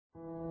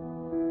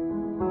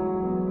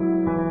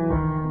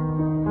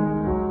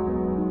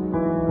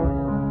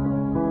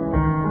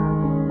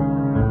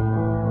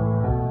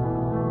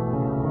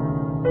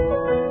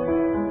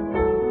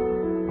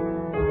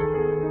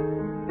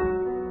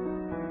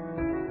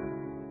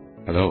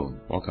Hello,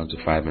 welcome to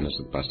 5 Minutes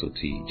with Pastor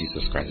T.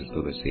 Jesus Christ is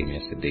still the same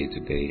yesterday,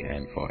 today,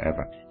 and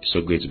forever. It's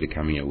so great to be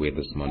coming your way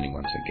this morning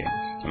once again.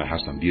 And I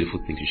have some beautiful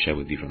things to share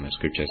with you from the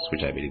scriptures,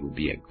 which I believe will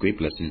be a great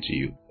blessing to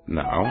you.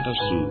 Now, I want us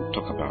to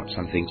talk about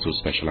something so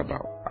special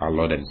about our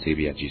Lord and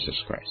Savior Jesus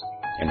Christ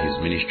and His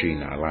ministry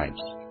in our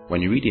lives.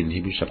 When you read in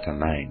Hebrews chapter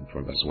 9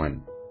 from verse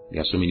 1,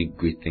 there are so many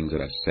great things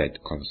that are said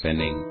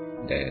concerning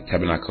the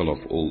tabernacle of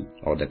old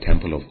or the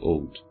temple of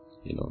old.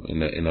 You know,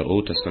 in the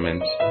Old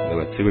Testament, there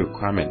were 3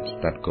 requirements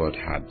that God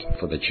had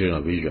for the children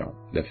of Israel.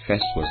 The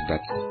first was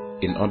that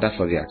in order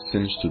for their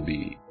sins to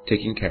be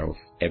taken care of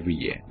every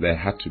year, there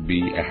had to be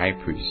a high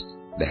priest.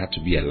 There had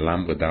to be a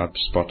lamb without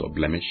spot or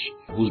blemish,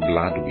 whose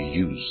blood would be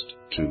used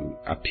to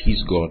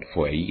appease God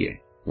for a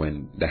year.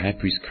 When the high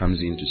priest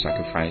comes in to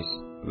sacrifice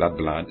that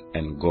blood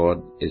and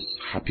God is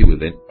happy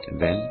with it,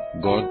 then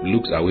God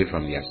looks away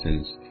from their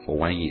sins for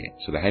 1 year.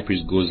 So the high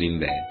priest goes in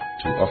there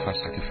to offer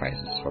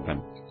sacrifices for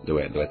them. There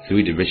were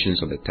 3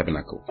 divisions of the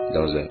tabernacle.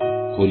 There was a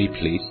holy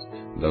place,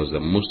 there was the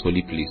most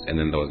holy place, and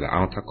then there was the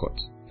outer court.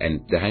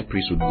 And the high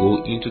priest would go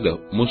into the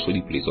most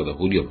holy place, or the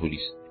Holy of Holies,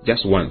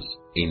 just once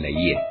in a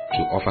year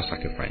to offer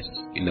sacrifices.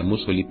 In the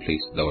most holy place,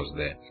 there was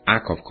the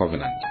Ark of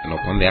Covenant, and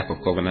upon the Ark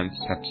of Covenant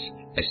sat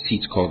a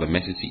seat called the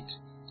mercy seat.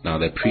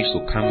 Now the priest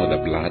will come with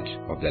the blood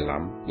of the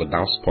lamb,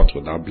 without spot,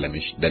 without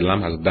blemish. The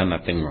lamb has done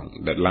nothing wrong.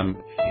 The lamb,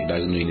 he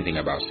doesn't know anything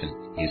about sin.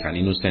 He's an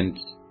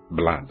innocent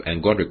blood,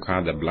 and God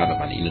required the blood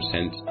of an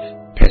innocent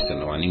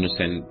person or an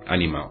innocent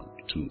animal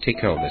to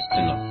take care of the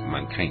sin of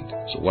mankind.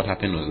 So what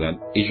happened was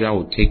that Israel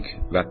would take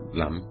that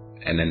lamb,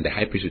 and then the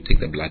high priest would take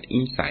the blood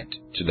inside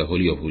to the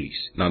Holy of Holies.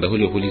 Now the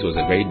Holy of Holies was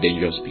a very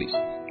dangerous place.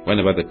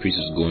 Whenever the priest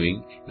is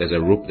going, there's a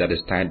rope that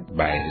is tied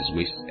by his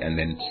waist and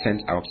then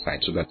sent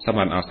outside so that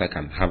someone outside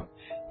can have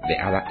the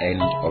other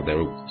end of the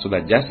rope, so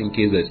that just in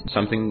case there's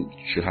something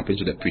should happen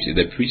to the priest, if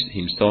the priest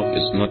himself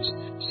is not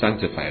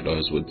sanctified or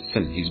is with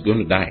sin, he's going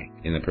to die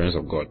in the presence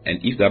of God.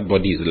 And if that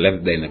body is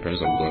left there in the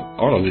presence of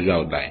God, all of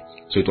Israel will die.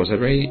 So it was a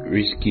very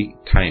risky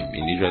time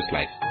in Israel's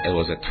life. It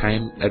was a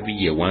time every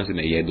year, once in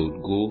a year, they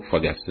would go for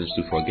their sins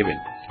to be forgiven.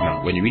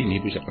 Now, when you read in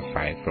Hebrews chapter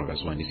 5 from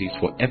verse 1, it says,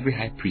 "For every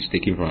high priest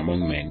taken from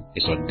among men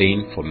is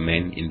ordained for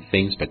men in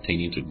things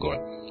pertaining to God,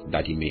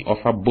 that he may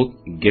offer both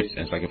gifts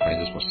and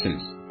sacrifices for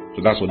sins." So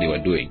that's what they were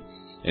doing.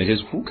 And it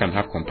says, "Who can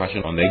have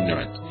compassion on the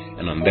ignorant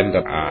and on them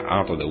that are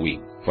out of the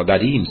way? For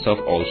that he himself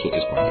also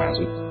is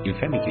compassed with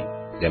infirmity."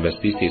 Then verse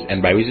 3 says,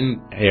 "And by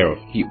reason hereof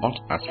he ought,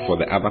 as for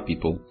the other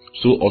people,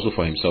 so also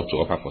for himself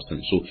to offer for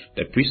sins." So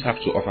the priest has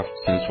to offer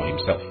sins for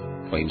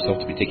himself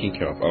to be taken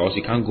care of, or else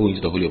he can't go into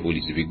the Holy of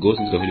Holies. If he goes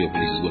into the Holy of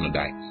Holies, he's going to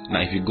die.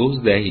 Now if he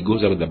goes there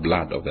with the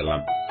blood of the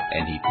lamb,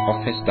 and he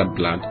offers that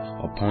blood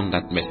upon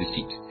that mercy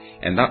seat.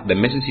 And that the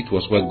mercy seat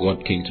was where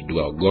God came to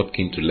dwell, God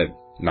came to live.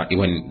 Now,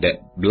 when the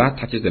blood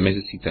touches the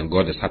mercy seat and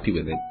God is happy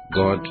with it,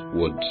 God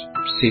would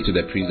say to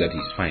the priest that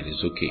he's fine,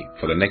 it's okay.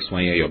 For the next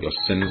 1 year, your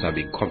sins have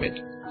been covered,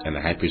 and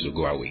the high priest will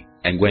go away.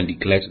 And go and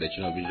declare to the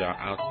children of Israel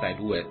outside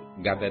who were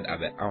gathered at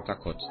the outer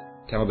court,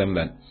 tell them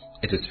that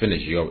it is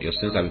finished, your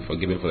sins have been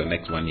forgiven for the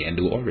next 1 year, and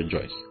they will all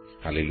rejoice.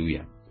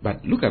 Hallelujah.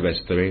 But look at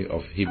verse 3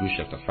 of Hebrews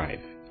chapter 5.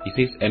 He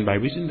says, "And by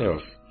reason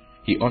thereof,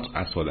 he ought,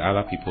 as for the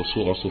other people,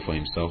 so also for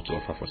himself to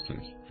offer for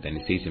sins." Then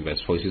he says in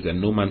verse 4, he says, "And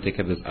no man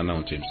taketh this honor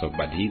unto himself,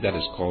 but he that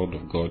is called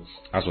of God,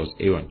 as was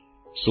Aaron.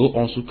 So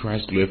also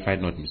Christ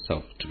glorified not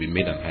himself to be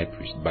made an high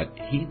priest, but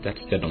he that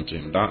said unto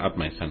him, Thou art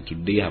my son,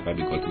 today have I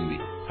begotten thee."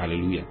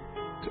 Hallelujah.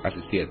 As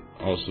it says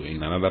also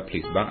in another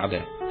place, "Thou art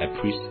a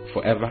priest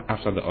forever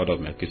after the order of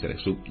Melchizedek."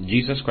 So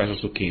Jesus Christ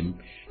also came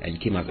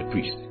as a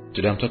priest.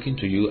 Today I'm talking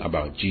to you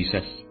about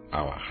Jesus,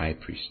 our high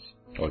priest,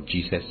 or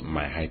Jesus,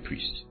 my high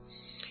priest.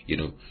 You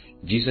know,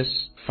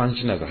 Jesus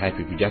functioned as a high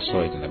priest. We just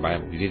saw it in the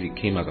Bible. He said he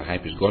came as a high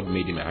priest. God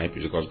made him a high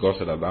priest because God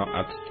said that, "Thou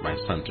art my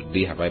son,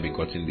 today have I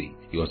begotten thee."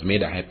 He was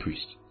made a high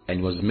priest. And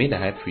he was made a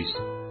high priest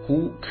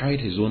who carried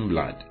his own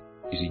blood.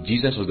 You see,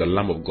 Jesus was the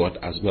Lamb of God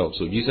as well.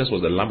 So Jesus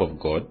was the Lamb of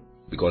God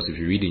because if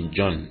you read in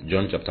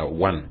John chapter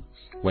 1,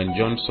 when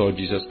John saw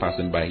Jesus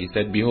passing by, he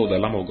said, "Behold, the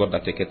Lamb of God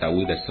that taketh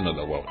away the sin of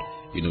the world."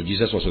 You know,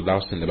 Jesus was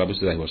without sin. The Bible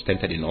says that he was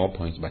tempted in all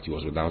points, but he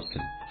was without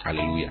sin.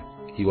 Hallelujah.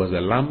 He was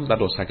a lamb that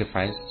was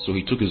sacrificed, so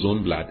he took his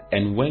own blood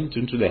and went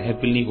into the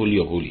heavenly Holy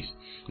of Holies.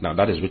 Now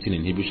that is written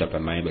in Hebrews chapter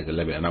 9 verse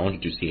 11, and I want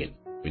you to see it.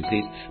 It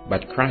says,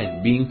 "But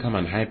Christ, being come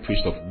an high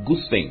priest of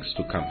good things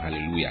to come,"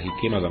 hallelujah, he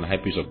came as an high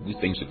priest of good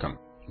things to come,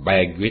 "by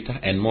a greater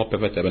and more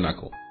perfect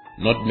tabernacle,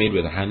 not made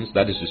with hands,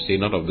 that is to say,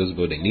 not of this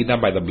building, neither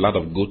by the blood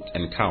of goats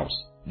and cows."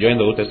 During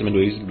the Old Testament,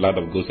 we used blood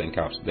of goats and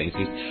cows. Then it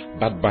says,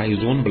 "But by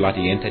his own blood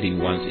he entered in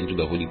once into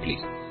the holy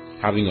place,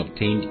 having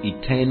obtained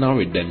eternal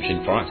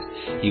redemption for us."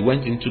 He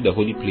went into the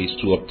holy place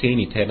to obtain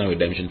eternal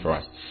redemption for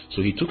us.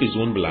 So he took his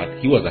own blood.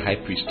 He was a high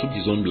priest, took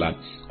his own blood,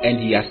 and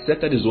he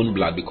accepted his own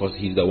blood because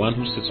he's the one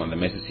who sits on the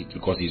mercy seat,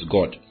 because he's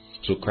God.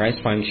 So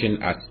Christ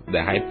functioned as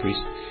the high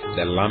priest,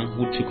 the lamb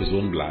who took his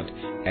own blood,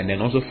 and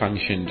then also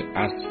functioned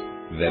as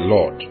the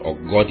Lord or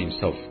God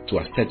himself to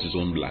accept his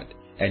own blood.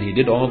 And he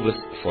did all this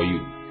for you,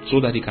 so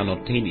that he can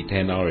obtain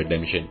eternal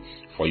redemption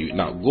for you.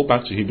 Now, go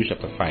back to Hebrews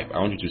chapter 5. I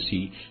want you to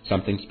see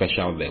something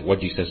special there, what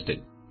Jesus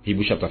did.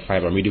 Hebrews chapter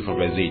 5, I'm reading from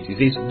verse 8. It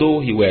says,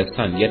 though he were a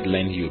son, yet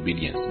learned he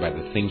obedience by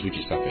the things which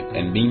he suffered.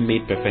 And being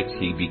made perfect,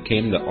 he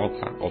became the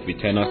author of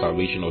eternal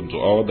salvation unto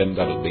all them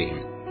that obey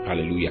him.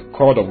 Hallelujah.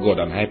 Called of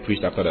God and high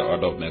priest after the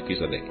order of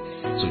Melchizedek.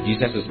 So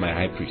Jesus is my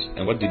high priest.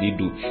 And what did he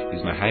do?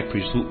 He's my high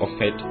priest who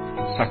offered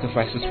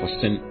sacrifices for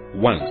sin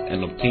once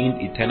and obtained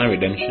eternal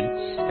redemption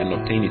and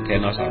obtained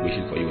eternal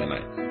salvation for you and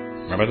I.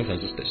 My brothers and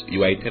sisters,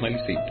 you are eternally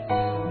saved.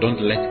 Don't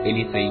let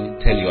anything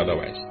tell you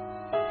otherwise.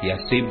 He has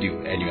saved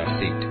you and you are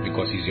saved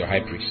because he's your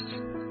high priest.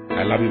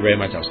 I love you very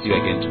much. I'll see you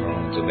again tomorrow.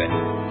 Until then,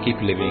 keep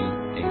living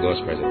in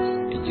God's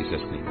presence. In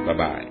Jesus' name.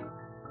 Bye-bye.